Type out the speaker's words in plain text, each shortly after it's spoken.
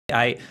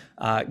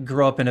I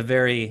grew up in a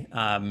very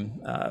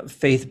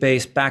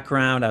faith-based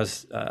background. I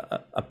was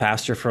a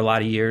pastor for a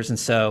lot of years. And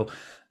so,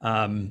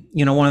 one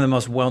of the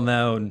most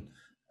well-known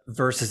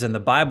verses in the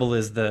Bible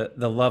is the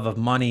love of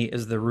money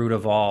is the root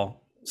of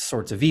all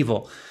sorts of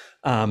evil,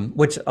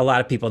 which a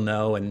lot of people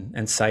know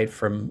and cite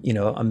from,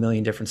 a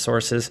million different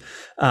sources.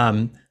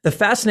 The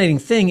fascinating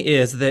thing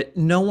is that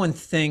no one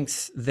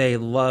thinks they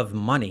love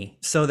money.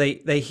 So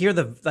they hear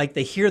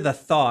the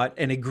thought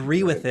and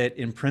agree with it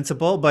in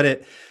principle, but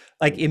it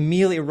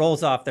immediately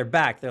rolls off their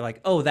back. They're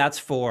like, oh, that's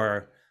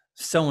for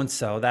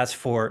so-and-so. That's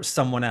for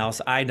someone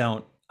else. I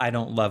don't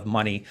love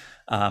money.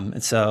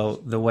 And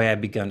so the way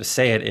I've begun to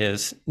say it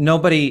is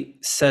nobody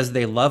says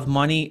they love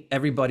money.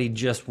 Everybody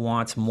just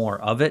wants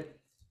more of it.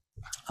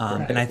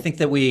 And I think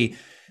that we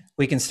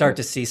can start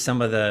to see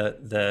some of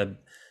the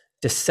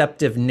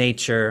deceptive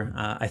nature,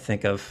 I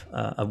think, of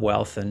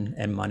wealth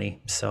and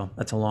money. So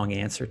that's a long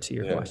answer to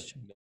your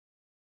question.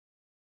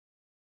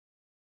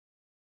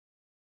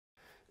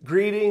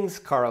 Greetings,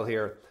 Carl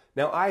here.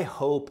 Now, I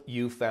hope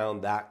you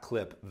found that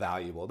clip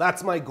valuable.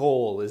 That's my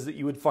goal, is that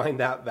you would find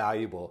that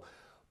valuable.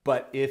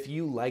 But if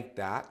you like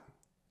that,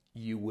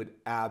 you would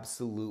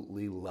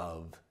absolutely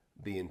love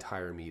the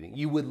entire meeting.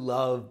 You would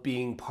love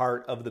being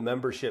part of the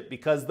membership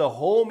because the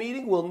whole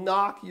meeting will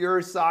knock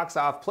your socks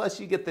off. Plus,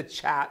 you get the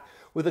chat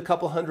with a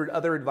couple hundred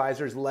other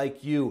advisors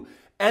like you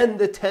and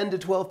the 10 to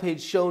 12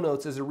 page show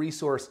notes as a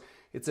resource.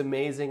 It's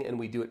amazing, and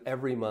we do it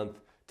every month.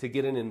 To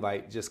get an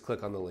invite, just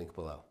click on the link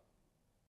below.